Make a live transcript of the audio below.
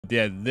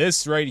yeah,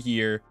 this right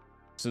here.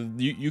 So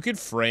you could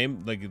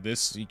frame like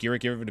this. You give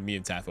it to me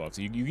and Tafo.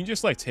 So you can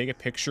just like take a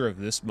picture of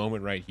this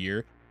moment right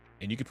here,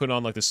 and you can put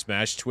on like the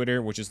Smash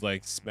Twitter, which is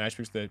like Smash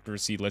pictures that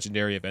precede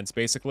legendary events,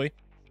 basically.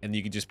 And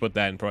you can just put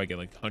that and probably get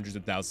like hundreds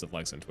of thousands of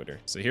likes on Twitter.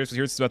 So here's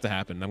what's about to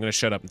happen. I'm gonna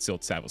shut up until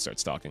Tafo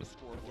starts talking.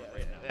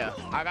 Yeah,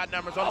 I got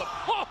numbers on the.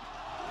 Oh!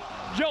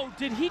 Yo,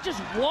 did he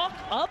just walk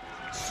up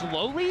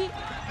slowly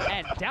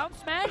and down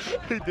smash?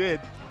 He did.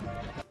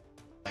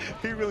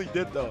 He really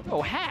did though.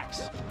 Oh,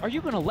 Hacks, are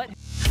you gonna let him?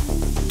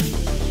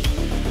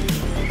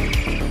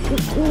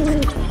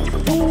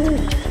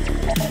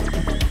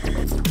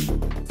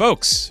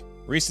 Folks,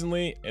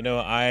 recently, I know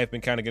I've been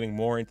kind of getting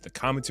more into the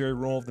commentary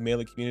role of the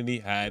Melee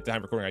community. At the time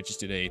of recording, I just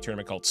did a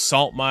tournament called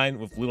Salt Mine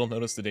with little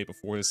notice the day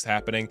before this is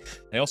happening.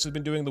 I also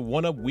been doing the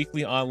 1UP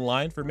weekly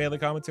online for Melee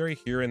commentary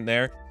here and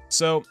there.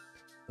 So,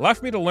 a lot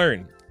for me to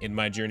learn in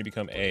my journey to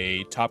become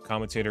a top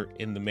commentator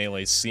in the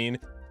Melee scene.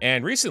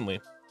 And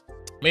recently,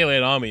 Melee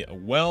Anami, a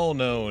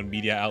well-known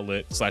media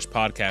outlet /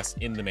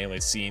 podcast in the Melee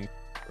scene,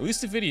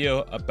 released a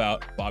video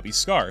about Bobby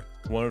Scar,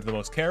 one of the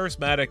most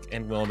charismatic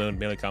and well-known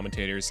Melee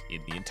commentators in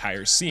the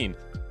entire scene.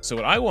 So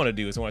what I want to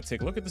do is I want to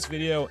take a look at this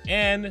video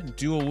and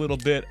do a little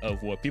bit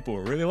of what people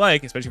really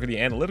like, especially for the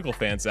analytical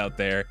fans out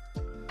there,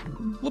 a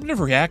little bit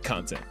of react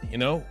content. You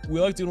know, we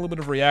like doing a little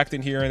bit of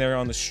reacting here and there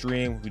on the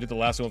stream. We did the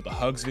last one with the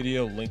Hugs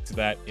video, link to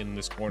that in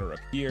this corner up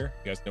here.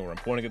 You guys know where I'm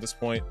pointing at this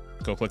point.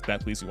 Go click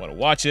that, please, if you want to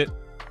watch it.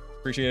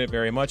 Appreciate it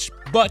very much.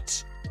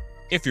 But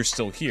if you're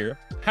still here,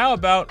 how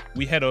about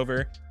we head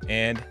over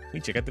and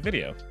we check out the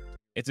video.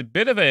 It's a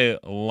bit of a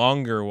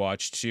longer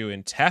watch too,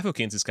 and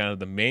Tafokints is kind of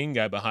the main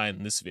guy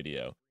behind this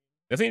video.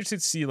 Definitely interested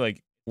to see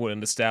like what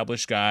an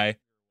established guy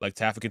like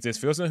Tafokints is.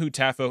 For those who know who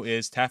Tafo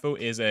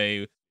is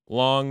a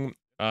long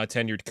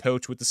tenured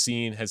coach with the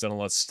scene, has done a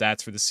lot of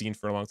stats for the scene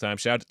for a long time.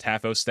 Shout out to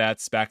Tafo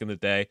Stats back in the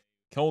day,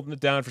 holding it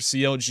down for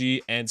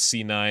CLG and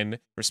C9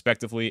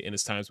 respectively in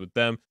his times with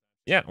them.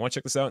 Yeah, I want to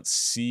check this out and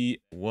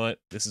see what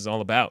this is all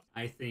about.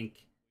 I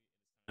think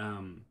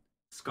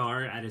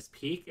Scar at his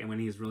peak and when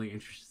he's really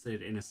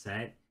interested in a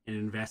set and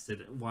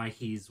invested, why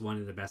he's one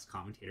of the best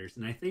commentators.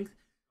 And I think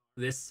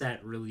this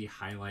set really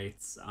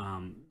highlights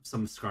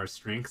some of Scar's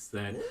strengths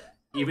that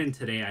even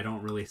today I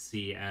don't really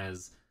see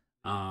as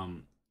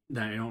that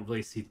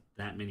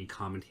many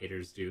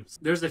commentators do.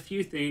 There's a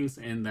few things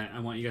and that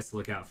I want you guys to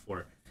look out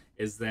for.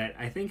 Is that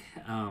I think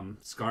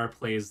Scar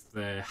plays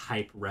the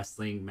hype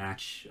wrestling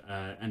match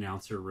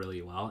announcer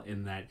really well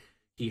in that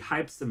he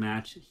hypes the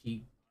match.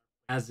 He,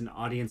 as an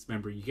audience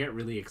member, you get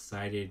really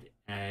excited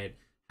at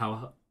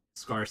how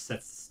Scar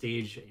sets the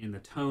stage in the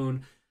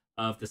tone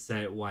of the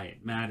set, why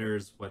it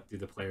matters, what do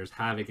the players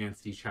have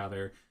against each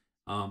other.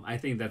 I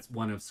think that's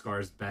one of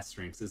Scar's best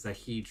strengths is that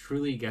he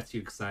truly gets you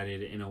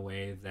excited in a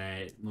way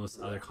that most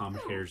other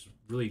commentators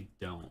really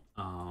don't.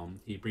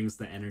 He brings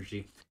the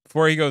energy.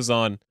 Before he goes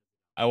on,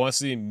 I want to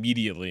see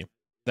immediately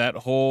that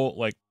whole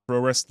like pro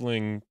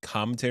wrestling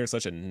commentator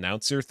 /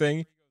 announcer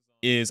thing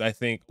is, I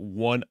think,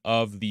 one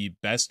of the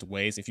best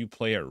ways, if you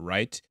play it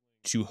right,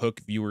 to hook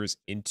viewers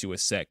into a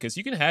set. Because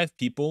you can have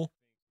people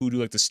who do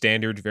like the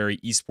standard, very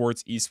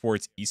esports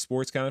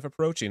kind of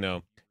approach, you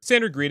know,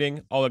 standard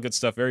greeting, all that good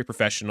stuff, very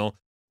professional.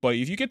 But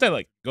if you get that,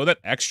 like, go that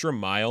extra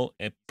mile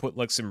and put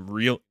like some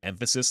real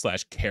emphasis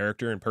 /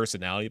 character and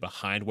personality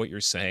behind what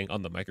you're saying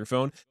on the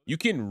microphone, you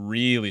can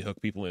really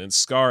hook people in. And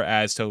Scar,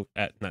 as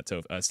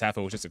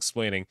Tafo was just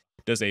explaining,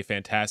 does a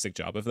fantastic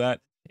job of that.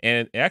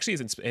 And it actually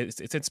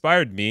it's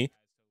inspired me,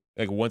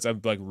 like once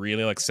I've like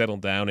really like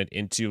settled down and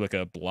into like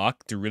a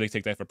block, to really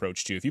take that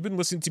approach too. If you've been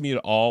listening to me at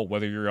all,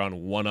 whether you're on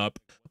 1UP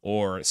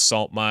or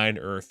Salt Mine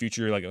or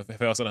future, like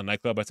if I was on a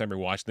nightclub by the time you're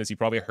watching this, you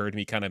probably heard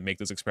me kind of make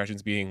those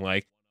expressions being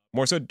like,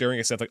 more so during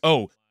a set, like,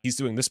 oh, he's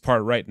doing this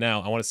part right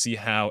now. I want to see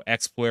how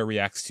X player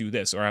reacts to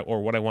this,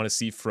 or what I want to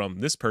see from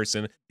this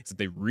person is that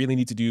they really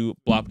need to do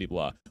blah blah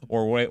blah.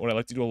 Or what I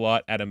like to do a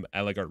lot at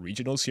like our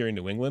regionals here in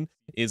New England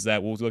is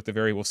that we'll do like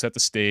we'll set the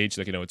stage,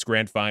 like, you know, it's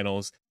grand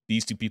finals.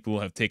 These two people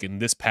have taken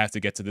this path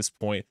to get to this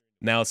point.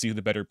 Now let's see who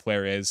the better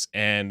player is.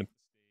 And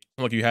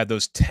like you had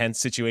those tense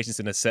situations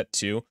in a set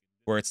too,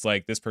 where it's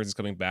like this person's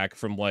coming back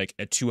from like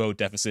a 2-0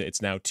 deficit.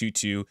 It's now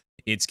 2-2.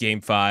 It's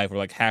game 5. We're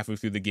like halfway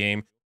through the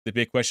game. The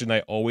big question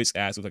I always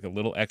ask with like a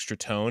little extra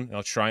tone, and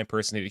I'll try and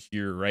impersonate it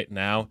here right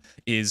now,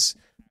 is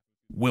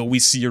will we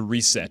see a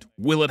reset?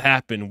 Will it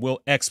happen? Will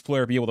X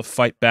player be able to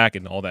fight back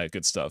and all that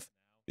good stuff?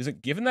 Is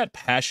it given that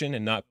passion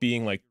and not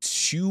being like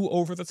too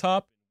over the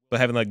top,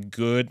 but having like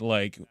good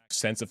like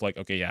sense of like,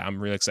 okay, yeah,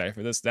 I'm really excited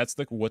for this. That's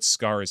like what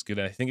Scar is good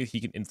at. I think he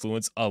can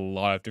influence a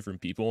lot of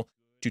different people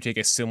to take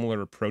a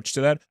similar approach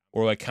to that,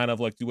 or like kind of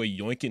like do a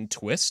yoink and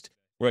twist,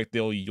 where like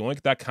they'll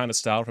yoink that kind of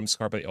style from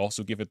Scar, but they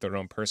also give it their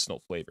own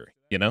personal flavor,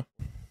 you know?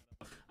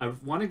 I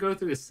want to go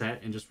through the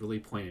set and just really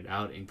point it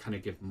out and kind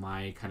of give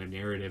my kind of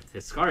narrative to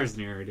Scar's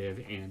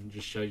narrative and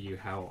just show you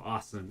how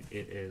awesome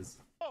it is.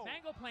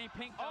 Mango playing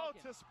Pink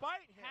Falcon. To spite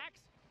him.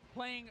 Hacks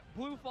playing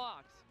Blue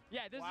Fox.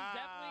 Yeah, this is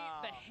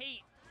definitely the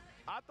hate.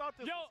 I thought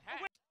this was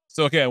Hacks.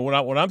 So okay,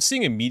 what I'm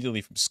seeing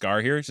immediately from Scar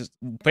here is just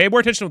pay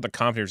more attention to what the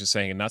commentators are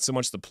saying and not so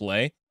much the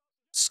play.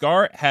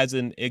 Scar has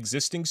an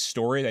existing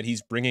story that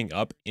he's bringing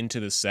up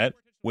into the set,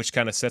 which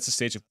kind of sets the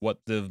stage of what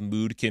the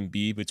mood can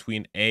be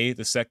between A,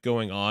 the set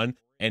going on,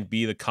 and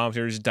B, the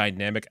commentators'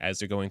 dynamic as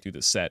they're going through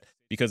the set.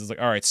 Because it's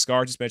like, all right,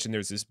 Scar just mentioned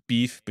there's this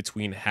beef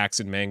between Hax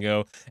and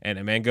Mango,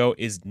 and Mango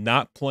is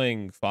not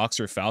playing Fox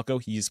or Falco,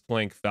 he's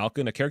playing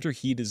Falcon, a character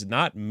he does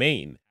not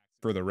main,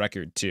 for the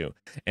record, too.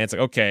 And it's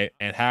like, okay,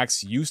 and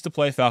Hax used to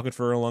play Falcon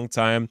for a long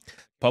time.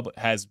 Public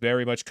has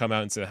very much come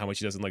out and said how much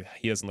he doesn't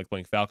like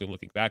playing Falcon.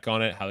 Looking back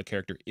on it, how the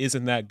character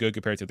isn't that good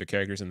compared to the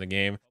characters in the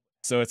game.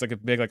 So it's like a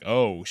big like,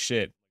 oh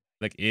shit,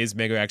 like is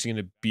Mango actually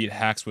going to beat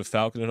Hax with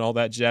Falcon and all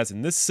that jazz?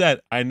 In this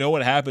set, I know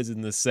what happens in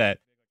this set,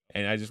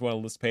 and I just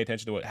want to pay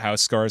attention to how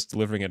Scar's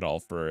delivering it all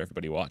for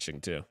everybody watching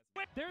too.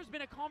 There's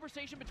been a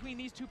conversation between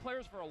these two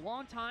players for a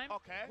long time,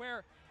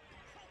 where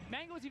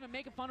Mango was even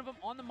making fun of him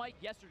on the mic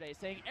yesterday,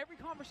 saying every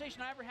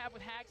conversation I ever have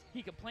with Hax,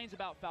 he complains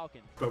about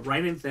Falcon. But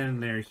right in then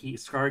and there,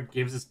 Scar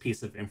gives this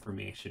piece of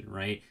information,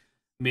 right?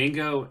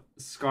 Mango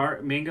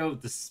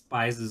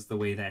despises the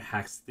way that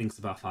Hax thinks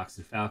about Fox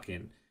and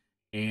Falcon,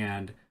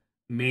 and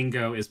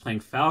Mango is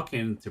playing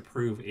Falcon to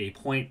prove a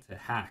point to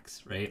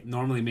Hax, right?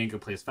 Normally Mango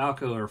plays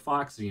Falco or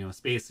Fox, you know,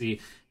 Spacey,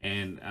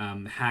 and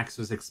Hax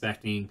was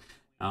expecting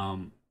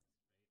like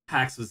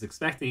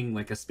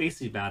a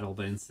Spacey battle,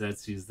 but instead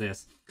sees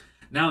this.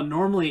 Now,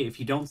 normally, if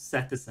you don't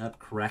set this up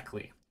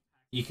correctly,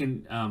 you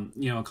can,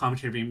 you know, a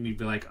commentator may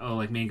be like, oh,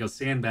 like Mango's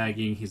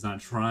sandbagging, he's not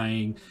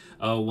trying,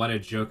 oh, what a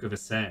joke of a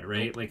set,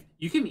 right? Like,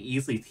 you can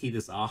easily tee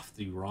this off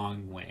the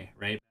wrong way,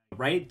 right?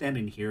 Right then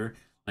and here,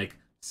 like,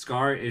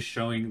 Scar is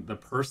showing the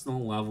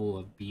personal level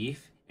of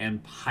beef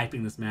and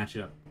hyping this match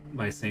up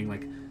by saying,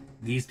 like,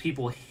 these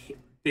people,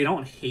 they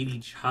don't hate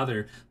each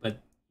other, but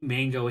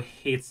Mango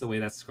hates the way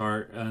that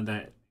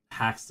that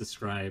Hax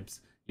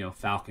describes, you know,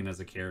 Falcon as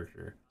a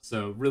character.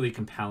 So really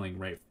compelling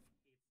right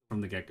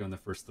from the get-go in the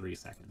first 3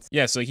 seconds.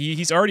 Yeah, so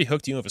he's already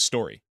hooked you with a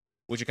story,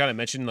 which I kind of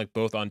mentioned like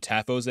both on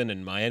Tafo's end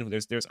and my end.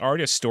 There's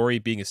already a story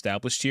being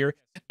established here,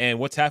 and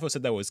what Tafo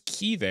said that was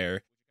key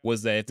there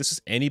was that if this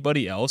is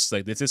anybody else,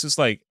 like this is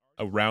like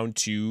a round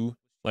 2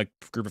 like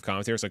group of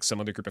commentators, like some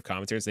other group of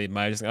commentators, they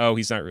might just oh,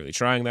 he's not really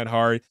trying that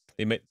hard.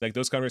 They might like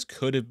those commentators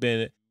could have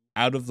been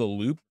out of the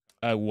loop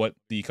what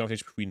the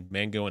conversation between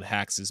Mango and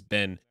Hax has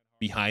been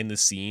behind the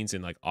scenes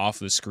and like off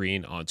the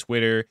screen on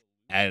Twitter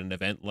at an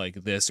event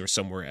like this or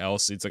somewhere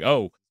else. It's like,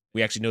 oh,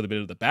 we actually know the bit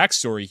of the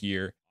backstory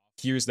here.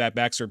 Here's that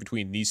backstory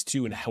between these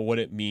two and what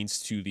it means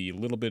to the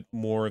little bit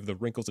more of the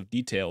wrinkles of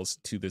details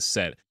to this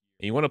set.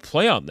 And you want to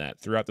play on that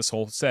throughout this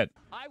whole set.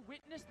 I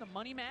witnessed the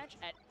money match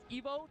at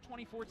EVO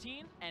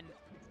 2014, and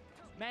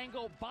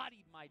Mango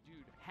bodied my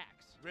dude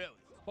Hax. Really?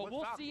 But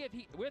we'll see if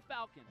with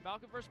Falcon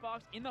versus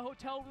Fox in the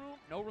hotel room,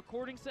 no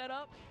recording set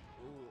up.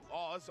 Ooh,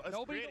 oh, it's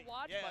Nobody pretty. to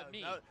watch but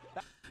me.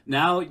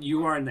 Now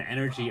you are in the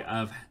energy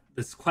of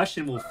this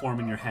question will form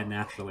in your head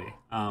naturally.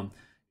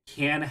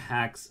 Can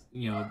Hax,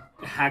 you know,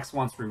 Hax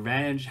wants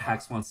revenge.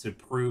 Hax wants to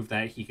prove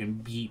that he can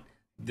beat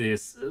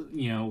this,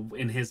 you know,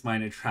 in his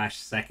mind, a trash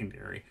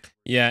secondary.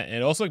 Yeah, and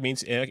it also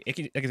means it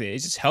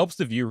just helps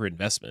the viewer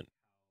investment.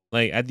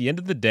 Like at the end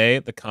of the day,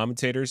 the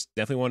commentators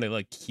definitely want to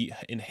like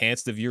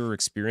enhance the viewer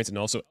experience and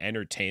also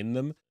entertain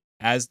them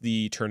as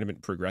the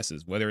tournament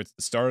progresses, whether it's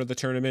the start of the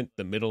tournament,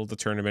 the middle of the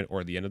tournament,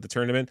 or the end of the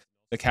tournament.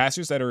 The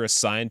casters that are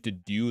assigned to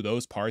do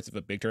those parts of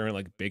a big tournament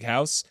like Big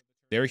House,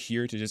 they're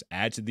here to just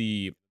add to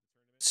the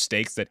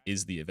stakes that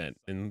is the event.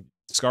 And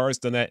Scar has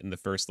done that in the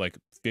first like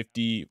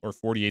 50 or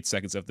 48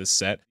 seconds of this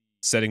set,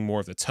 setting more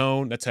of the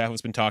tone that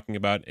Tafo's been talking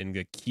about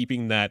and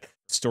keeping that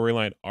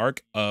storyline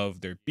arc of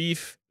their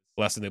beef,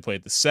 the last time they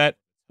played the set,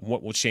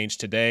 what will change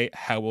today,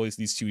 how will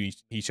these two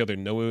each other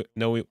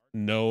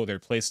know their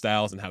play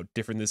styles and how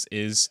different this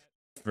is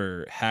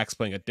for Hax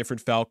playing a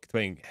different Falcon,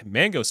 playing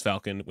Mango's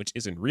Falcon, which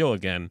isn't real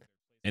again,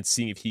 and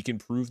seeing if he can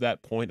prove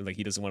that point and like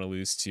he doesn't want to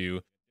lose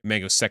to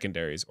Mango's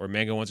secondaries, or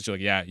Mango wants to show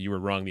like, yeah, you were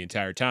wrong the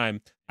entire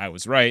time, I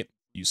was right,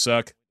 you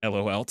suck,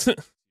 LOL.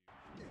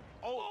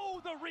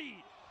 Oh, the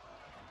read.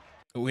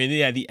 And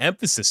yeah, the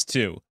emphasis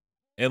too,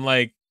 and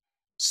like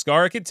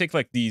Scar can take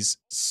like these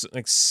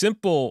like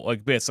simple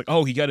like bits, like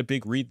oh he got a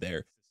big read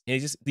there,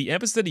 and just the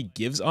emphasis that he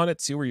gives on it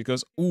too, where he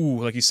goes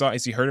ooh, like you saw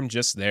as you heard him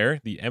just there,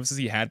 the emphasis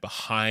he had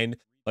behind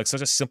like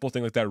such a simple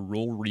thing like that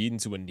roll read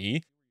into a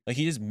knee, like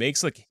he just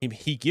makes like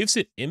he gives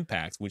it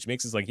impact, which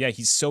makes it like yeah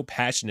he's so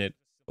passionate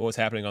about what's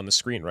happening on the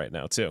screen right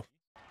now too.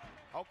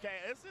 Okay,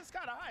 it's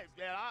kind of hype,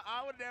 man.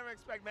 I would never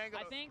expect Mango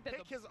to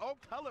pick his own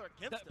color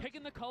against him.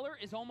 Picking the color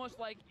is almost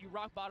like you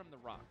rock bottom the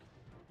rock.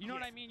 You know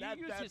what I mean?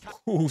 You use his...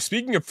 Ooh,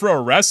 speaking of pro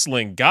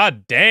wrestling,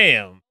 god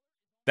damn.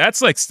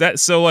 That's like that.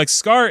 So like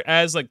Scar,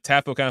 as like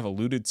Tafo kind of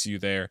alluded to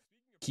there,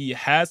 he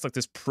has like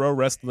this pro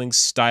wrestling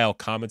style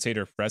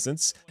commentator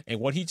presence, and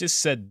what he just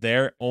said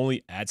there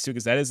only adds to it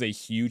because that is a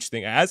huge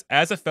thing. As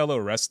a fellow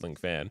wrestling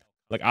fan,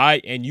 like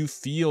and you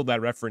feel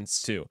that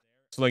reference too.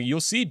 So like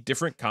you'll see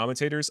different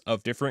commentators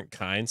of different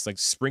kinds like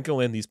sprinkle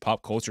in these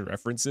pop culture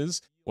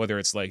references, whether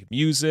it's like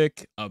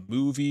music, a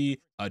movie,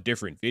 a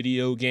different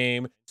video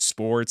game,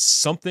 sports,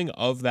 something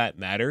of that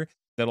matter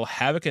that'll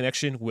have a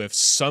connection with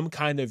some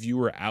kind of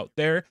viewer out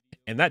there.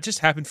 And that just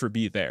happened for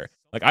me there.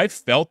 Like I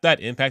felt that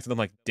impact and I'm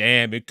like,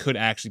 damn, it could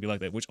actually be like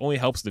that, which only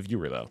helps the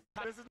viewer though.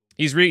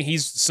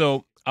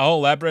 So I'll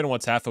elaborate on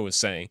what Tafo was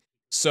saying.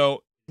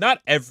 So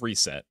not every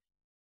set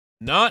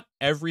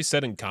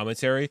in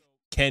commentary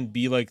can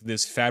be like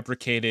this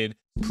fabricated,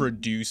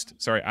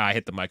 produced. Sorry, I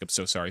hit the mic. I'm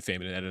so sorry,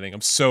 Fame and editing.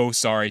 I'm so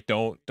sorry.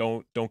 Don't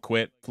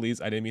quit,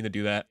 please. I didn't mean to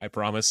do that. I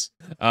promise.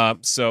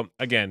 So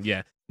again,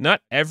 yeah,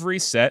 not every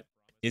set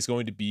is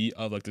going to be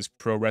of like this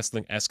pro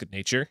wrestling-esque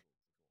nature.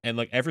 And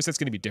like every set's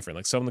going to be different.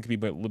 Like some of them could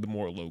be a little bit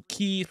more low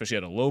key, especially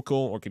at a local,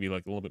 or it could be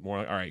like a little bit more,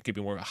 all right, it could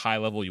be more high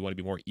level. You want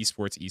to be more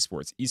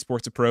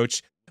esports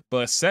approach.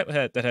 But a set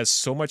that has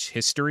so much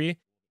history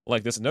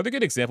like this, another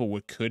good example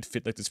what could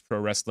fit like this pro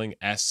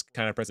wrestling-esque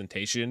kind of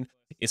presentation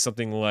is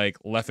something like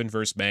Leffen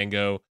versus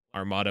Mango,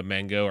 Armada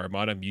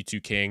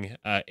Mewtwo King,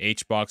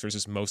 H-Box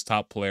versus most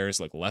top players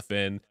like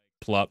Leffen,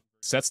 Plup,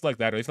 sets like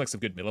that, or even like some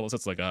good mid-level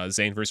sets like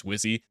Zane versus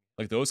Wizzy.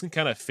 Like those can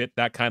kind of fit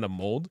that kind of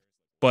mold.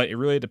 But it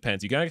really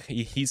depends.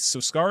 So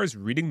Scar is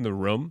reading the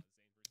room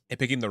and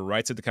picking the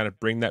right set to kind of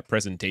bring that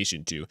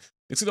presentation to.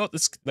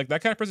 Like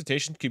that kind of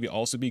presentation could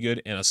also be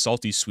good in a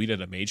salty suite at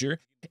a major.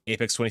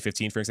 Apex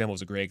 2015, for example,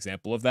 was a great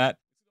example of that.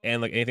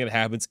 And like anything that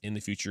happens in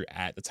the future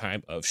at the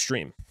time of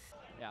stream.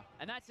 Yeah,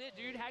 and that's it,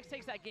 dude. Hax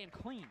takes that game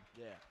clean.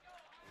 Yeah.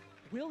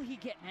 Will he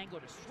get Mango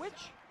to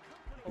switch?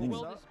 Or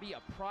will this be a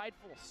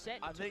prideful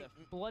set to the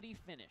bloody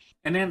finish?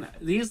 And then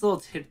these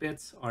little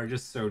tidbits are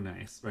just so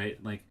nice, right?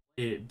 Like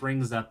it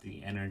brings up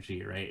the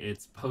energy, right?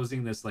 It's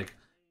posing this like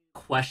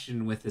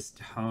question with this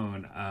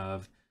tone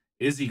of,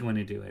 is he going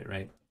to do it,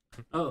 right?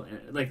 Oh,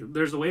 like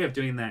there's a way of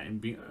doing that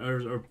and being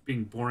or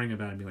being boring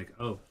about it and being like,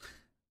 oh,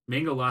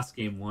 Mango lost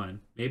game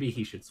 1, maybe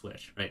he should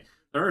switch, right?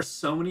 There are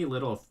so many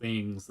little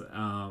things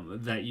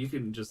that you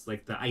can just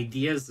like, the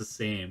idea is the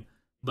same,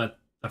 but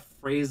the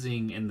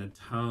phrasing and the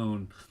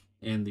tone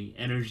and the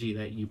energy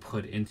that you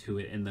put into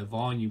it and the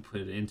volume you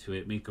put into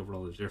it make a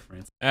world of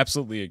difference.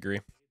 Absolutely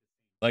agree.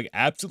 Like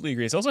absolutely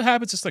agree. It also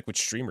happens just like with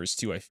streamers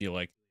too. I feel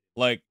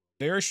like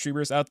there are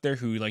streamers out there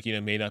who like,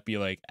 may not be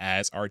like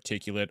as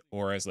articulate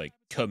or as like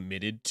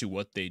committed to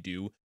what they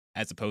do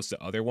as opposed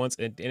to other ones.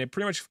 And it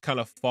pretty much kind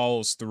of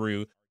falls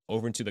through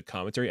over into the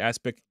commentary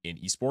aspect in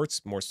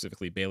esports, more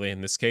specifically Bailey in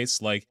this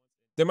case. Like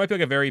there might be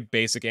like a very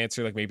basic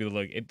answer, like maybe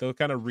like they'll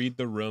kind of read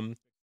the room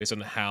based on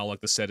how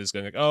like the set is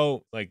going, like,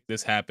 oh, like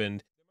this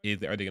happened. Are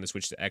they going to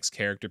switch to X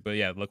character? But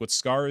yeah, like what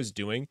Scar is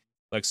doing,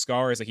 like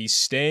Scar is like he's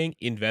staying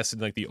invested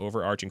in like the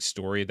overarching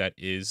story that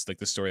is like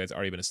the story that's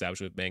already been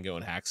established with Mango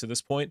and Hax at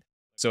this point.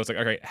 So it's like,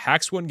 okay,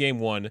 Hax won game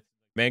 1.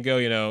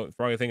 Mango,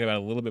 probably thinking about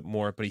it a little bit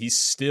more, but he's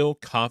still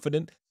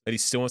confident that he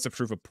still wants to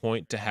prove a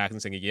point to Hax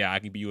and saying, yeah, I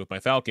can beat you with my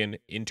Falcon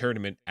in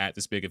tournament at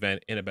this big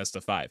event in a best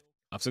of 5.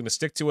 I'm still going to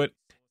stick to it,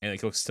 and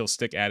he'll still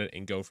stick at it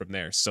and go from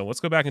there. So let's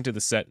go back into the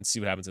set and see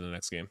what happens in the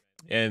next game.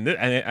 And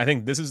I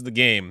think this is the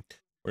game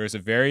where there's a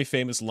very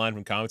famous line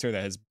from commentary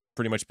that has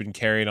pretty much been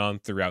carried on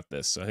throughout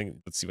this. So I think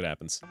let's see what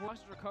happens.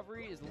 Ross's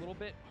recovery is a little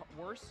bit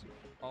worse.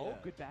 Oh, yeah.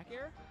 Good back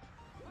air.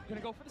 Gonna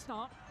go for the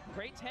stomp.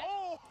 Great tech.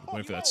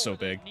 Went for that so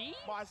big.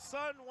 My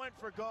son went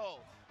for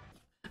gold.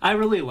 I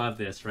really love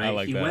this, right?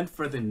 Like he went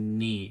for the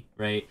knee,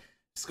 right?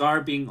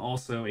 Scar being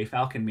also a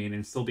Falcon main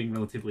and still being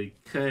relatively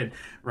good,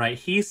 right?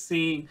 He's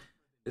seeing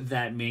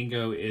that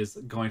Mango is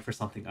going for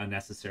something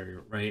unnecessary,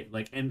 right?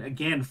 Like, and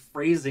again,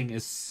 phrasing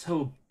is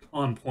so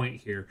on point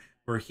here,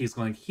 where he's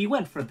going, he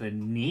went for the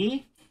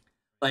knee,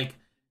 like,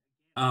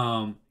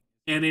 and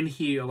then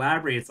he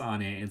elaborates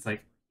on it. And it's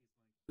like,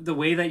 the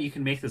way that you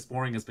can make this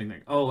boring is being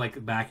like, oh,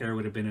 like back air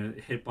would have been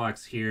a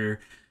hitbox here,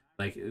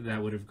 like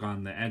that would have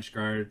gone the edge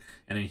guard,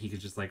 and then he could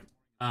just like,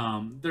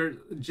 there,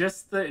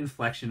 just the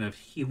inflection of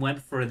he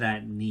went for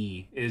that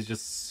knee is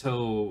just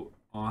so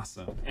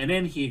awesome. And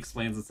then he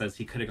explains and says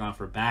he could have gone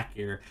for back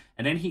air,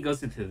 and then he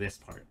goes into this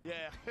part. Yeah,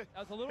 that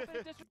was a little bit of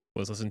disrespect.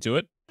 Let's listen to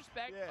it.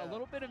 A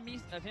little bit of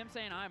him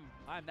saying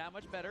I'm that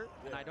much better,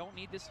 and I don't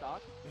need this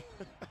stock.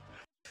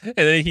 And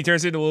then he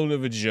turns it into a little bit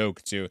of a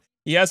joke too.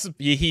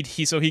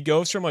 So he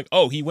goes from like,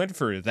 oh, he went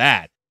for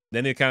that.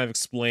 Then it kind of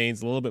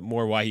explains a little bit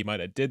more why he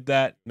might have did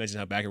that. Mention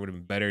how backer would have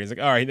been better. He's like,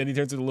 all right. Then he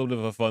turns it a little bit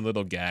of a fun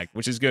little gag,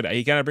 which is good.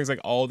 He kind of brings like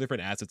all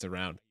different assets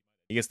around.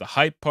 He gets the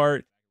hype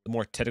part, the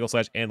more technical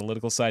 /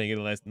 analytical side, and you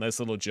get a nice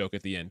little joke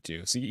at the end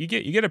too. So you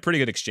get a pretty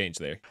good exchange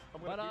there.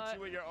 I'm gonna beat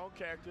you with your own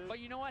character. But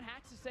you know what?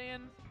 Hax is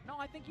saying, no,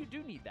 I think you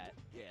do need that.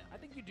 Yeah, I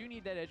think you do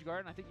need that edge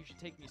guard, and I think you should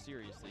take me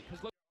seriously.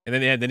 Because look. And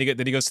then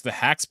he goes to the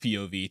Hax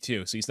POV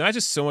too. So he's not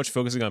just so much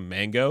focusing on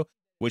Mango,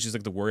 which is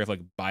like the worry of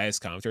like biased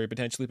commentary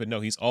potentially, but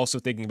no, he's also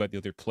thinking about the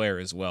other player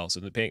as well.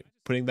 So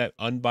putting that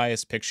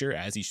unbiased picture,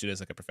 as he should as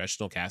like a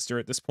professional caster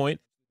at this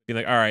point, being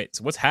like, all right,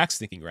 so what's Hax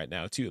thinking right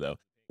now too though?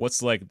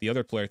 What's like the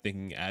other player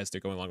thinking as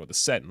they're going along with the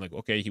set? And like,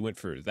 okay, he went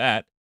for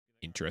that.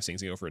 Interesting.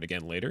 He's gonna go for it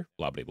again later.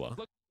 Blah blah blah.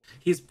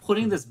 He's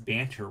putting this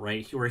banter,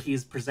 right, where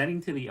he's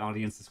presenting to the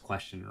audience this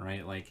question,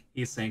 right? Like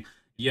he's saying,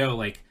 yo,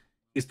 like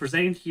he's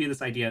presenting to you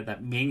this idea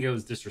that Mango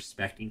is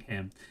disrespecting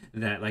him,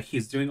 that like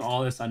he's doing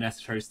all this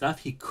unnecessary stuff.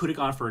 He could have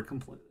gone for a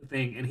complete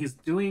thing, and he's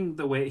doing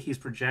the way he's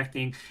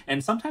projecting.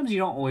 And sometimes you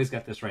don't always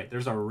get this right.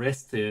 There's a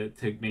risk to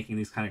making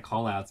these kind of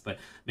call outs, but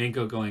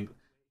Mango going,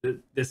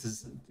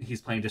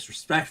 he's playing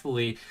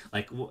disrespectfully,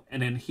 like,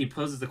 and then he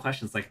poses the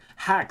questions like,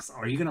 Hacks,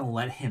 are you gonna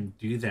let him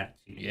do that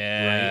to you?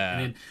 Yeah. Right.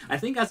 And then I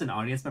think as an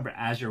audience member,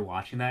 as you're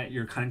watching that,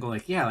 you're kind of going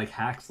like, yeah, like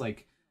Hacks,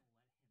 like,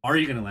 are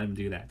you gonna let him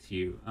do that to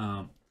you?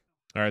 All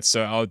right,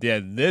 so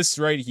this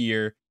right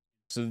here.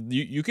 So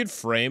you could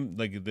frame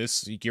like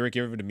this. You give it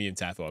to me and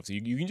Tafo. So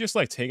you can just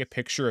like take a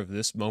picture of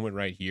this moment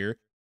right here,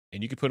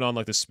 and you can put on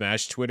like the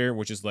Smash Twitter,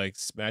 which is like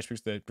Smash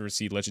pictures that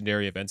receive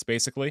legendary events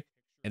basically.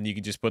 And you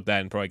can just put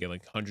that and probably get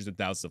like hundreds of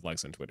thousands of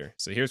likes on Twitter.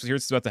 So here's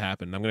what's about to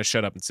happen. I'm gonna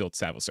shut up until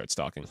Tavo starts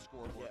talking.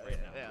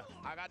 Yeah.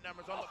 I got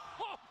numbers on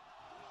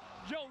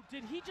Yo,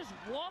 did he just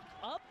walk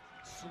up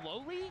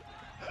slowly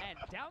and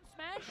down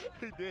smash?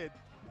 He did.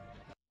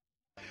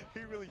 He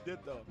really did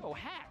though. Oh,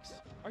 Hacks,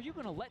 are you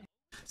gonna let him?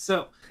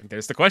 So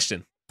there's the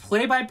question.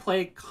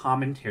 Play-by-play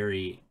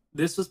commentary.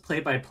 This was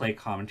play-by-play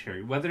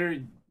commentary.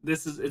 Whether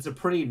it's a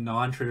pretty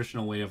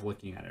non-traditional way of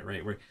looking at it,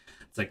 right? Where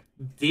it's like,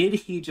 did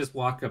he just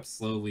walk up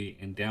slowly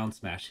and down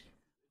smash?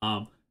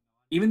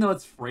 Even though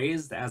it's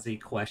phrased as a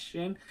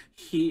question,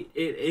 it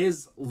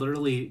is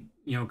literally,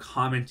 you know,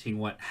 commenting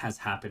what has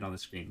happened on the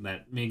screen.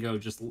 That Mango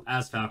just,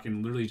 as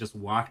Falcon, literally just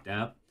walked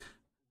up,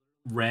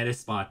 read a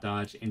spot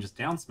dodge, and just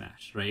down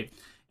smash, right?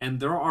 And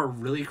there are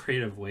really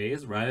creative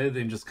ways, rather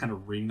than just kind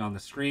of reading on the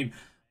screen,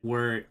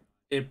 where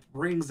it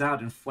brings out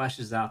and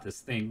fleshes out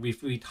this thing.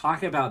 We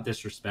talk about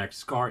disrespect.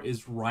 Scar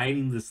is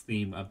writing this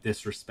theme of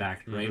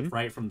disrespect, right?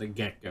 Right from the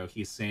get-go.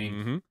 He's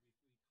saying,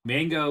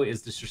 Mango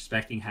is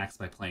disrespecting Hacks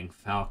by playing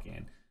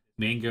Falcon.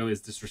 Mango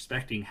is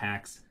disrespecting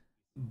Hacks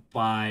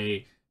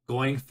by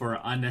going for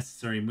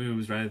unnecessary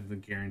moves rather than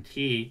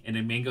guarantee. And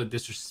then Mango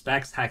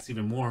disrespects Hacks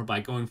even more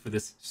by going for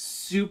this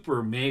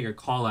super mega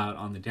call out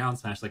on the down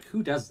smash. Like,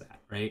 who does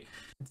that, right?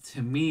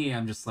 To me,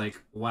 I'm just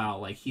like, wow,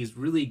 like he's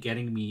really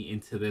getting me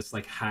into this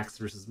like Hacks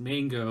versus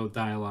Mango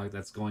dialogue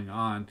that's going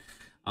on.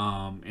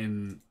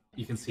 And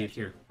you can see it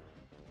here.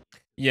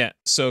 Yeah,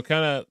 so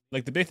kind of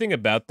like the big thing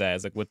about that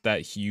is like with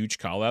that huge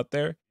call out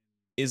there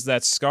is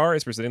that Scar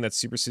is presenting that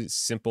super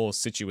simple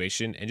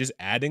situation and just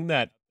adding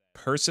that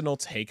personal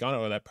take on it,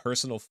 or that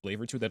personal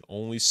flavor to it that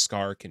only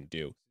Scar can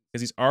do.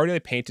 Because he's already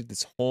painted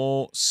this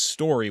whole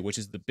story, which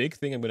is the big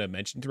thing I'm going to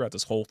mention throughout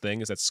this whole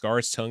thing, is that Scar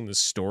is telling the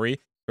story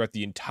throughout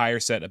the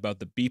entire set about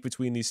the beef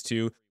between these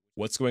two,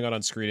 what's going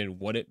on screen, and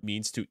what it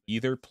means to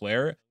either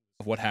player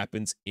of what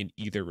happens in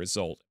either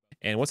result.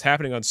 And what's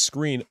happening on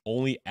screen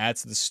only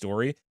adds to the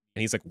story.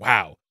 And he's like,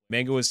 wow,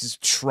 Mango is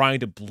just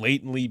trying to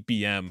blatantly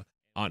BM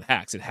on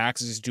Hacks, and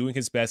Hacks is just doing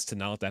his best to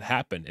not let that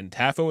happen. And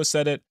Tafo has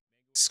said it.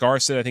 Scar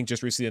said, I think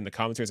just recently in the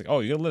commentaries, like,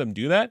 oh, you're gonna let him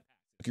do that?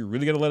 Like, you're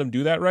really gonna let him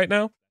do that right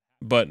now?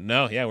 But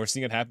no, yeah, we're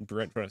seeing it happen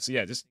right in front of us. So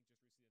yeah, just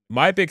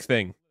my big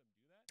thing,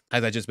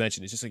 as I just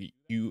mentioned, is just like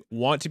you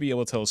want to be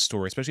able to tell a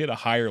story, especially at a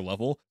higher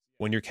level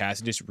when you're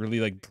casting, just really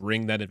like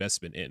bring that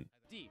investment in.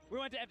 We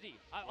went to FD.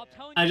 I'm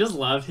telling you. I just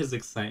love his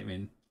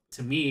excitement.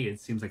 To me, it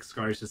seems like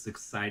Scar is just an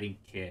exciting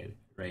kid,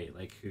 right?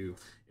 Like, who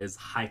is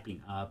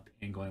hyping up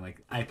and going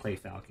like, I play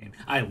Falcon.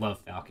 I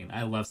love Falcon.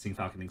 I love seeing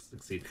Falcon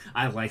succeed.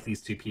 I like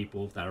these two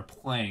people that are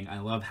playing. I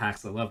love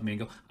Hacks. I love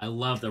Mango. I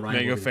love the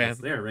rivalry that's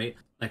there, right?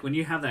 Like, when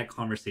you have that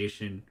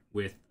conversation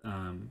with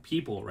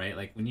people, right?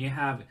 Like, when you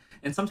have,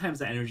 and sometimes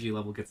the energy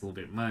level gets a little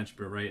bit much,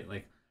 but right,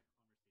 like,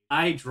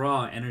 I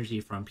draw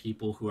energy from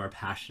people who are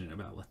passionate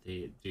about what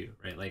they do,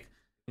 right? Like,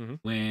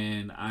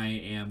 when I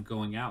am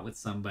going out with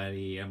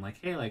somebody, I'm like,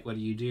 hey, like, what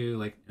do you do?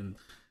 Like, and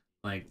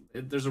like,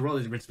 there's a real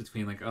difference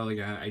between like, oh, like,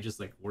 I just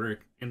like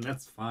work, and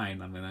that's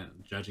fine. I'm not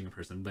judging a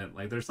person, but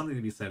like, there's something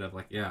to be said of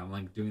like, yeah, I'm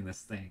like doing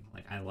this thing,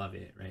 like, I love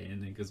it, right?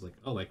 And it goes like,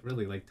 oh, like,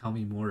 really, like, tell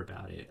me more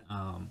about it.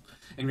 And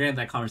granted,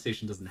 that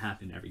conversation doesn't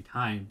happen every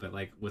time, but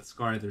like with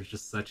Scar, there's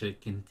just such a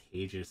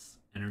contagious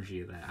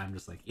energy that I'm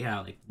just like, yeah,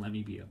 like, let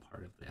me be a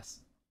part of this.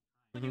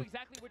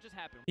 Exactly what just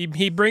happened.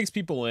 He brings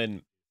people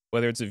in,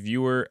 whether it's a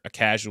viewer, a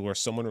casual, or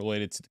someone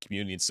related to the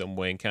community in some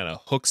way, and kind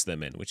of hooks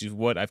them in, which is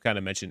what I've kind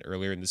of mentioned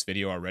earlier in this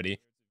video already.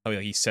 How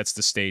he sets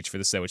the stage for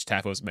the set, which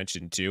Tafo's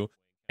mentioned too.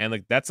 And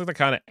like that's like the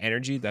kind of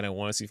energy that I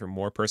want to see from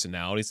more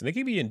personalities. And they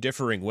can be in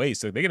differing ways.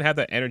 So they can have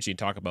that energy and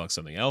talk about like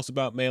something else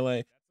about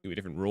Melee, do a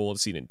different role of the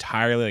scene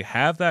entirely. Like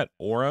have that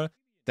aura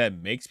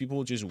that makes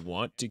people just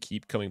want to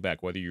keep coming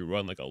back. Whether you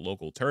run like a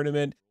local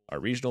tournament, a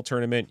regional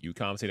tournament, you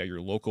commentate at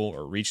your local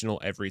or regional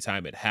every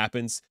time it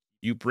happens.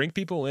 You bring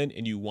people in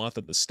and you want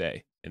them to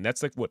stay. And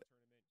that's like what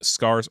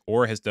Scar's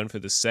aura has done for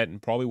this set, and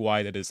probably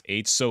why that has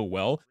aged so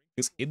well.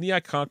 Because in the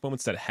iconic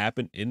moments that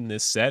happen in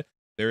this set,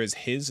 there is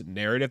his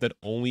narrative that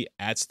only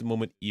adds to the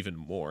moment even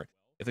more.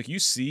 If like you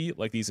see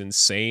like these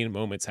insane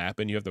moments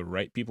happen, you have the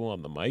right people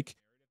on the mic,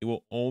 it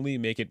will only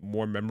make it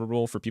more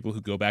memorable for people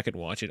who go back and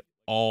watch it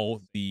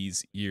all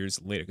these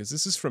years later. Because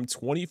this is from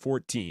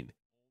 2014.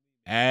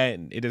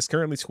 And it is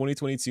currently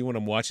 2022 when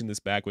I'm watching this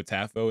back with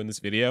Tafo in this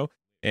video.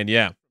 And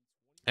yeah,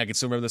 I can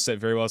still remember the set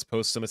very well as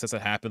opposed to some of the sets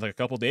that happened like a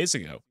couple days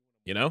ago.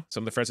 You know,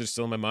 some of the friends are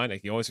still in my mind.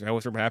 I always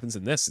remember what happens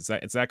in this.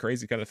 It's that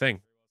crazy kind of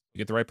thing. You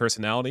get the right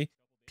personality,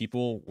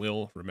 people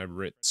will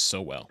remember it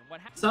so well.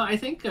 So I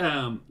think you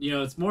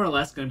know, it's more or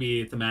less going to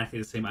be thematically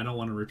the same. I don't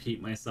want to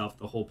repeat myself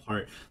the whole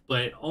part,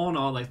 but all in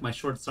all, like my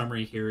short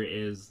summary here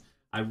is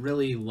I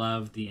really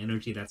love the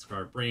energy that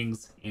Scar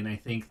brings, and I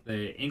think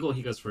the angle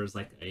he goes for is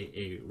like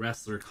a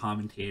wrestler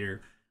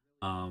commentator,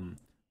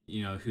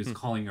 you know, who's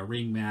calling a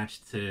ring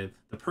match to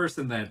the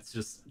person that's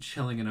just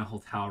chilling in a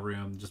hotel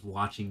room, just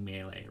watching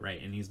Melee,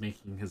 right? And he's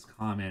making his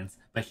comments,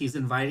 but he's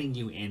inviting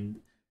you in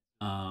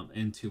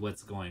into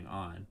what's going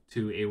on,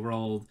 to a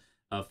world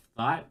of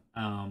thought.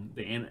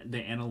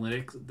 The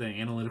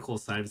analytical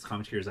side of his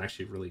commentary is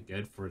actually really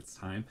good for its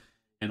time,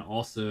 and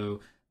also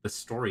the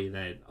story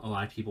that a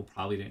lot of people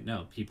probably didn't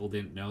know. People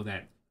didn't know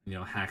that, you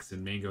know, Hax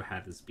and Mango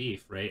had this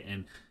beef, right?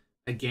 And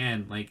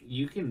again, like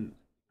you can,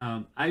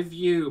 I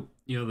view,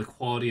 you know, the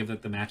quality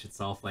of the match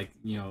itself, like,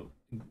 you know,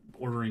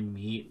 ordering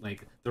meat.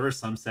 Like there are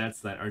some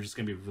sets that are just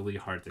gonna be really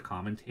hard to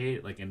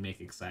commentate, like, and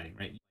make exciting,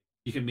 right?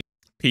 You can make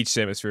Peach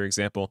Samus, for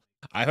example.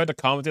 I've had to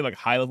commentate like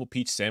high level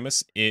Peach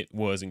Samus. It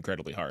was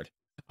incredibly hard.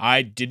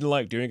 I didn't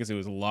like doing it because it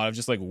was a lot of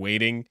just like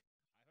waiting,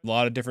 a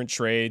lot of different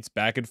trades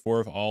back and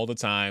forth all the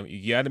time.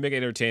 You got to make it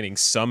entertaining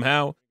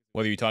somehow,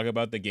 whether you talk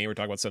about the game or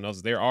talk about something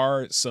else. There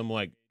are some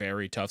like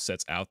very tough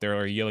sets out there,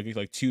 or you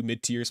like two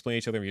mid tiers playing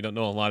each other and you don't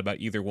know a lot about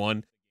either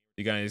one.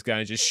 You guys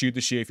gotta just shoot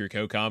the shit if you're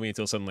co-commie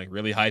until something like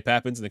really hype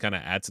happens and then kind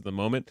of add to the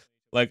moment.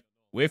 Like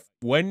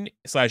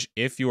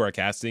if you are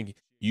casting,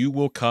 you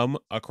will come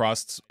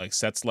across like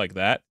sets like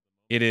that.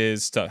 It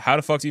is tough. How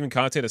the fuck to even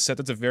commentate a set?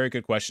 That's a very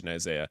good question,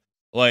 Isaiah.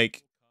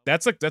 Like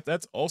that's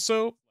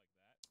also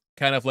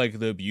kind of like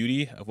the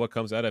beauty of what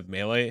comes out of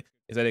Melee,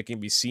 is that it can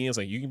be seen as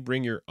like you can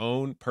bring your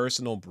own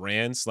personal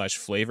brand /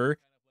 flavor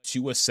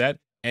to a set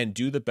and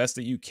do the best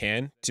that you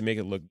can to make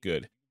it look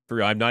good. For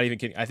real, I'm not even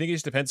kidding. I think it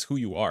just depends who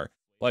you are.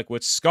 Like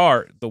with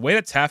Scar, the way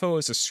that Tafo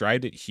has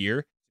described it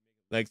here,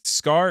 like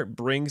Scar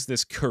brings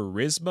this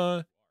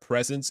charisma,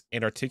 presence,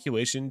 and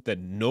articulation that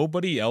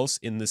nobody else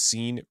in the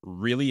scene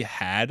really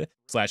had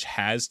 /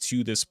 has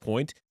to this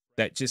point,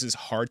 that just is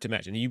hard to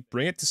match. And you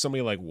bring it to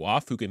somebody like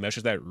Waff, who can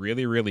measure that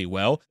really, really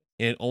well,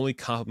 and it only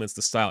complements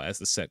the style as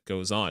the set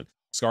goes on.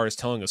 Scar is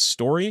telling a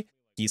story.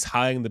 He's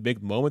highlighting the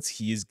big moments.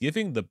 He is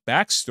giving the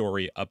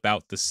backstory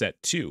about the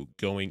set too,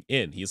 going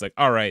in. He's like,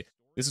 all right,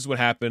 this is what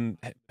happened.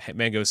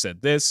 Mango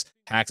said this.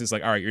 Hax is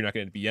like, all right, you're not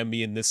going to BM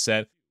me in this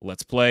set.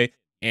 Let's play.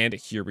 And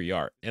here we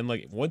are. And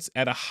like once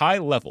at a high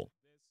level,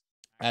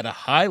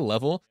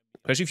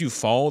 especially if you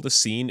follow the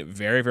scene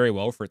very, very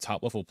well for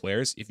top level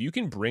players, if you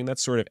can bring that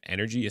sort of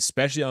energy,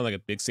 especially on like a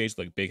big stage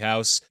like Big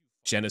House,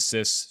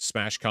 Genesis,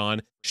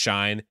 SmashCon,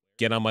 Shine,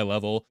 Get on My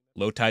Level,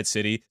 Low Tide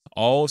City,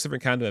 all those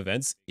different kind of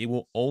events, it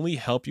will only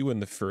help you in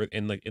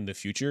the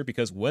future,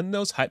 because when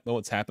those hype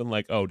moments happen,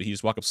 like, oh, did he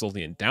just walk up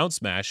slowly and down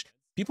smash?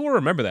 People will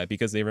remember that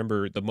because they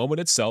remember the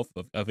moment itself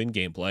of in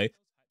gameplay,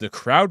 the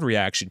crowd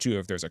reaction too,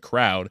 if there's a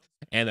crowd,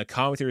 and the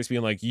commentators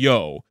being like,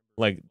 yo,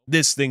 like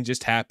this thing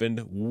just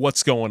happened.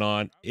 What's going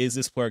on? Is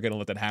this player going to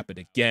let that happen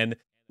again?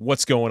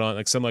 What's going on?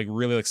 Like some like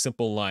really like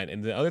simple line.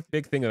 And the other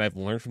big thing that I've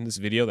learned from this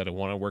video that I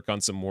want to work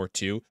on some more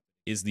too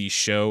is the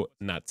show,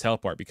 not tell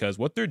part, because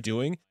what they're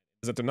doing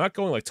is that they're not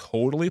going like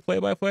totally play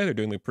by play. They're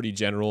doing like pretty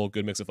general,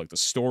 good mix of like the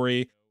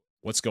story,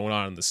 what's going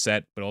on in the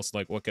set, but also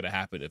like what could have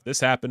happened if this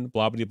happened,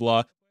 blah, blah,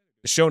 blah.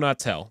 The show, not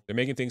tell. They're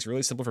making things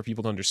really simple for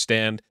people to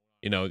understand.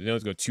 You know, they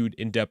don't go too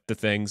in-depth to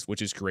things,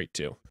 which is great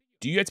too.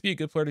 Do you have to be a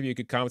good player to be a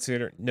good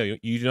commentator? No,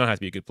 you do not have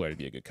to be a good player to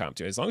be a good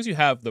commentator. As long as you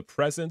have the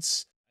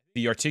presence,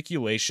 the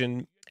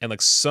articulation, and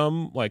like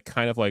some like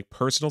kind of like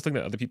personal thing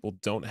that other people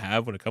don't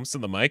have when it comes to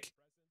the mic,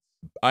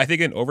 I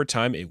think in over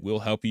time it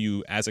will help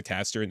you as a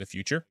caster in the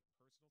future.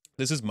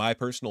 This is my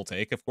personal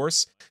take, of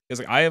course, because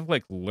like I have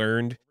like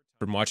learned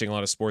from watching a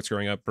lot of sports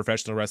growing up.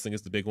 Professional wrestling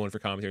is the big one for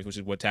commentators, which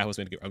is what Taf was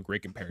made a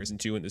great comparison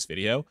to in this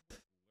video.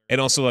 And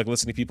also like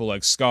listening to people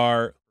like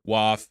Scar,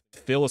 Waff,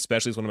 Phil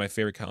especially is one of my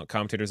favorite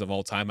commentators of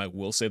all time. I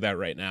will say that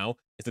right now,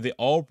 is that they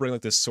all bring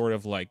like this sort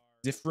of like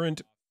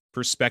different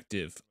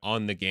perspective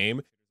on the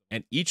game,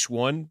 and each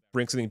one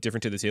brings something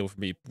different to the table for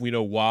me. We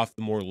know Waff,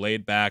 the more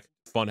laid back,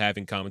 fun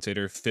having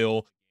commentator.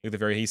 Phil, like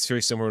he's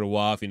very similar to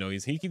Waff. You know,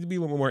 he can be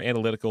a little more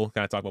analytical,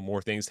 kind of talk about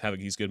more things, have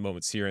like, these good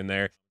moments here and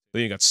there. But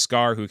then you got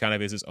Scar, who kind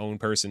of is his own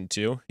person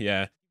too.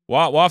 Yeah,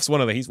 Waff's one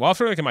of the Waff's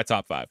probably like in my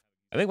top 5.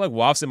 I think like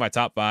Waff's in my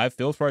top 5.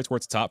 Phil's probably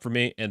towards the top for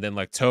me, and then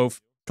like Toph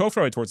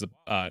probably towards the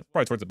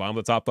bottom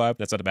of the top 5.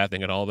 That's not a bad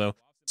thing at all though.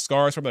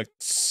 Scar's probably like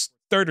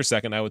 3rd or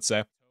 2nd, I would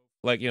say.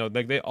 Like, you know,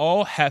 like they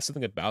all have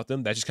something about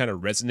them that just kind of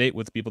resonate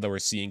with people that we're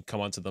seeing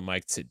come onto the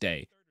mic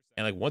today.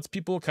 And like once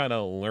people kind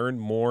of learn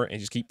more and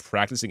just keep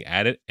practicing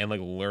at it and like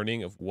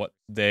learning of what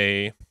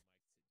they,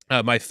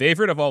 my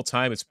favorite of all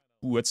time is,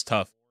 it's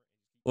tough.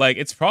 Like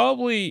it's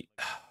probably,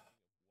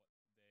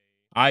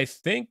 I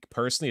think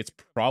personally it's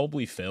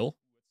probably Phil.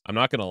 I'm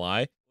not gonna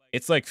lie.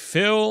 It's like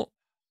Phil,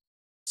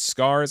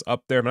 Scar's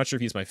up there. I'm not sure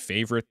if he's my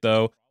favorite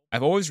though.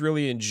 I've always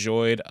really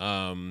enjoyed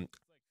now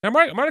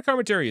Marta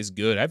commentary is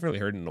good. I haven't really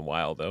heard it in a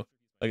while though.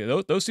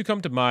 Like those two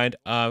come to mind.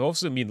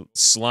 Also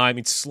Slime. I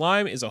mean,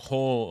 Slime is a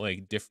whole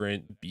like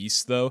different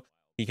beast though.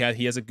 He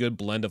has a good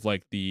blend of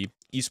like the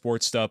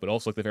esports stuff, but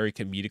also like the very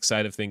comedic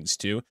side of things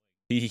too.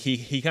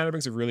 He kind of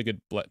brings a really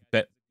good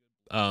best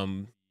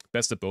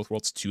of both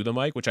worlds to the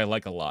mic, which I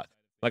like a lot.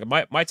 Like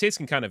my taste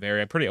can kind of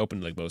vary. I'm pretty open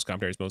to like most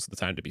commentators most of the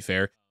time, to be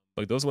fair.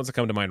 Like those are ones that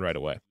come to mind right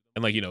away.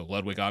 And like, you know,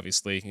 Ludwig,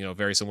 obviously, you know,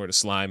 very similar to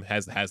Slime,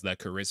 has that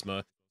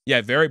charisma.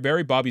 Yeah, very,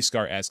 very Bobby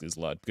Scar-esque is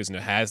Lud, because, you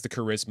know, has the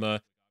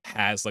charisma,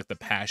 has like the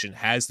passion,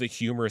 has the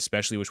humor,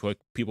 especially what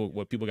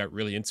people got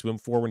really into him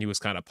for when he was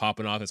kind of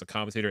popping off as a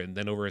commentator and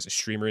then over as a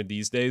streamer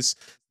these days.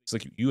 It's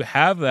like you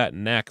have that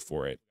knack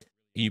for it.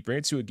 And you bring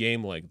it to a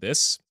game like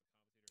this,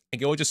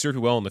 and it will just serve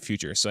you well in the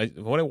future. So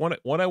what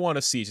I want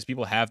to see is just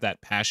people have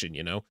that passion,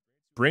 you know?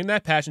 Bring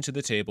that passion to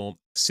the table,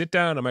 sit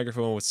down on a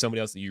microphone with somebody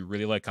else that you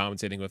really like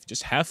commentating with,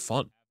 just have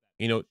fun.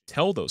 You know,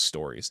 tell those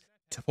stories,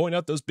 to point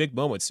out those big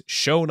moments,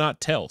 show, not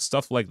tell,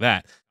 stuff like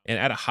that. And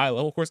at a high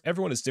level, of course,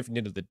 everyone is different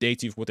into the day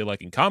too for what they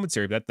like in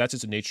commentary, but that's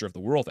just the nature of the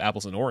world,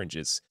 apples and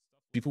oranges.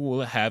 People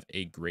will have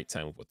a great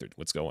time with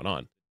what's going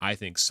on. I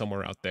think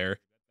somewhere out there,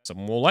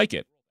 someone will like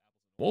it.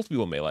 Most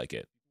people may like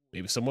it.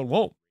 Maybe someone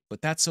won't,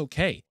 but that's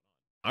okay.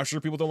 I'm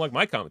sure people don't like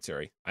my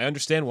commentary. I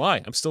understand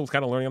why. I'm still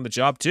kind of learning on the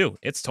job too.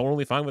 It's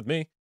totally fine with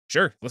me.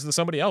 Sure, listen to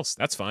somebody else.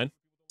 That's fine.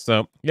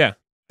 So yeah,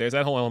 there's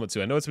that whole element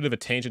too. I know it's a bit of a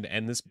tangent to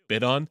end this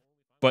bit on,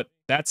 but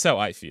that's how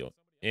I feel.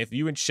 If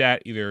you in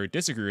chat either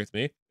disagree with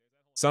me,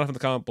 sound off in the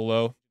comment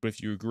below. But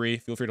if you agree,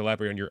 feel free to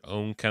elaborate on your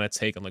own kind of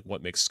take on like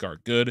what makes Scar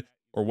good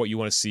or what you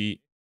want to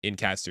see in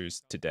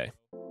casters today.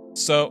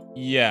 So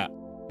yeah,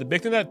 the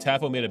big thing that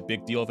Tafo made a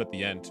big deal of at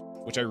the end,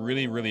 which I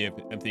really, really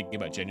am thinking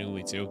about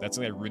genuinely too, that's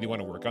something I really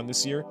want to work on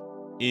this year,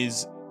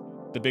 is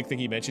the big thing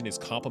he mentioned is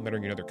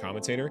complimenting another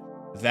commentator.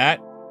 That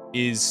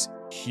is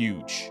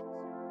huge.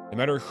 No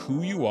matter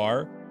who you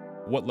are,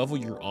 what level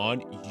you're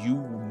on,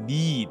 you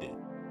need,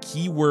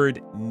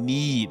 keyword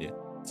need,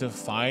 to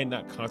find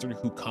that commentator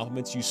who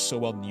compliments you so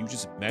well and you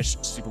just mesh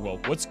super well.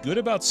 What's good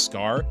about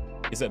Scar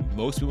is that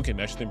most people can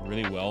mesh with him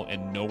really well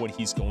and know what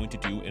he's going to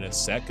do in a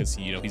set, because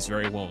he's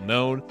very well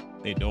known.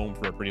 They know him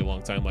for a pretty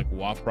long time, like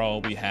Waff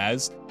probably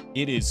has.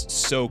 It is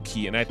so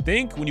key. And I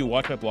think when you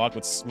watch my blog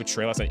with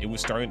Trey last night, it was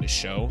starting to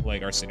show,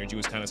 like our synergy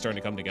was kind of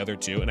starting to come together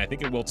too. And I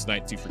think it will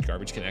tonight too for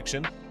Garbage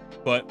Connection.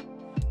 But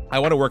I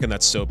want to work on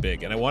that so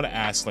big. And I want to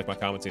ask like my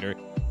commentator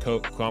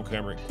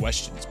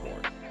questions more.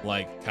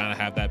 Like kind of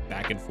have that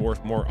back and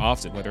forth more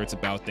often, whether it's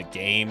about the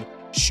game,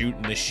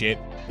 shooting the shit,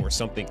 or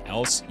something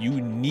else.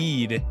 You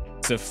need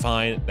to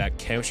find that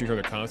chemistry for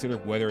the commentator,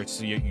 whether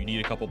it's you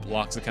need a couple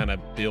blocks to kind of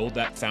build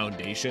that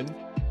foundation,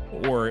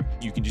 or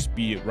you can just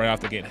be right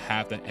off the gate and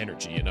have that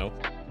energy, you know?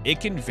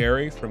 It can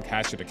vary from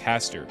caster to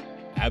caster,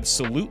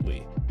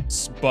 absolutely.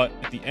 But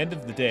at the end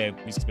of the day,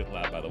 music's a bit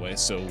loud by the way,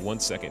 so 1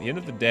 second. At the end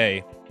of the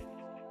day,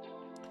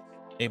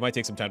 it might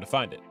take some time to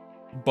find it.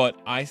 But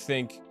I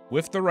think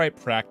with the right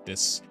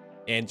practice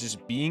and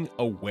just being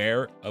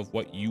aware of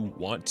what you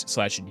want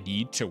 /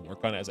 need to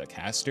work on as a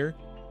caster,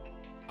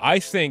 I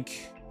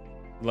think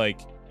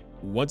like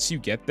once you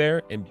get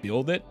there and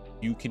build it,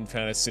 you can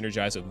kind of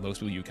synergize with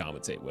most people you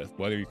commentate with,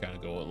 whether you're kind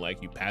of going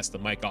like you pass the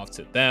mic off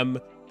to them,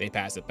 they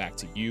pass it back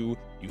to you,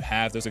 you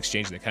have those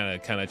exchanges that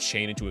kind of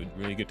chain into a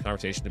really good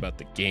conversation about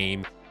the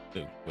game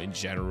in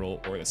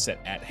general or the set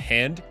at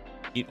hand.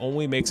 It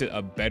only makes it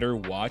a better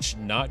watch,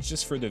 not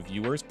just for the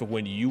viewers, but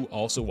when you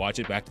also watch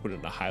it back to put it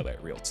in a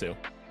highlight reel too.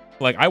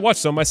 Like I watch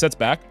some of my sets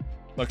back,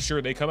 like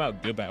sure they come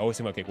out good, but I always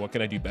think, okay, what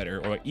can I do better?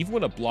 Or like even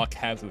when a block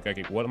has like,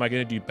 okay, what am I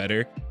gonna do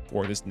better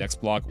for this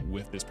next block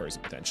with this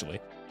person potentially?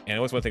 And I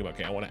always want to think about,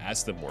 okay, I want to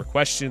ask them more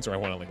questions, or I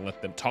want to like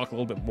let them talk a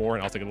little bit more,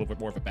 and I'll take a little bit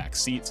more of a back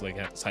seat so they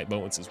can have those hype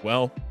moments as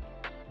well.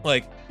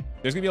 Like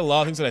there's gonna be a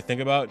lot of things that I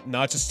think about,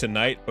 not just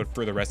tonight, but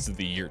for the rest of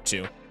the year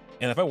too.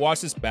 And if I watch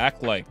this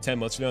back like 10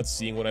 months from now,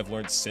 seeing what I've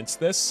learned since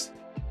this,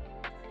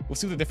 we'll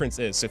see what the difference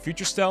is. So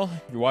Future Stel,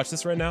 if you watch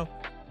this right now,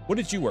 what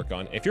did you work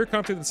on? If you're a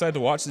commentator that decided to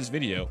watch this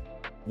video,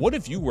 what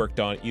have you worked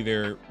on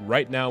either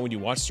right now when you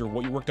watched it or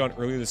what you worked on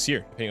earlier this year,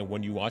 depending on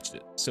when you watched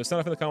it? So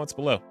sound off in the comments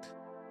below.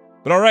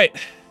 But all right,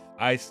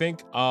 I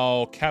think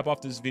I'll cap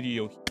off this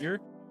video here.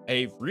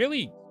 A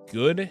really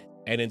good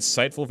and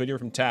insightful video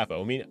from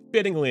Tafo. I mean,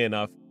 fittingly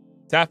enough,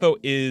 Tafo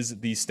is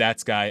the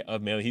stats guy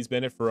of Melee. He's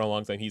been it for a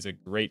long time. He's a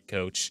great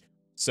coach.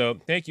 So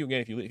thank you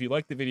again. If you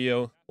liked the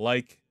video,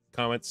 like,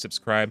 comment,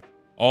 subscribe,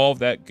 all of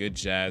that good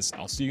jazz.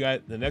 I'll see you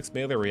guys in the next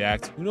Melee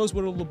React. Who knows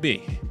what it will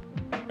be?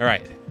 All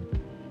right.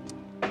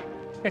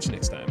 Catch you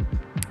next time.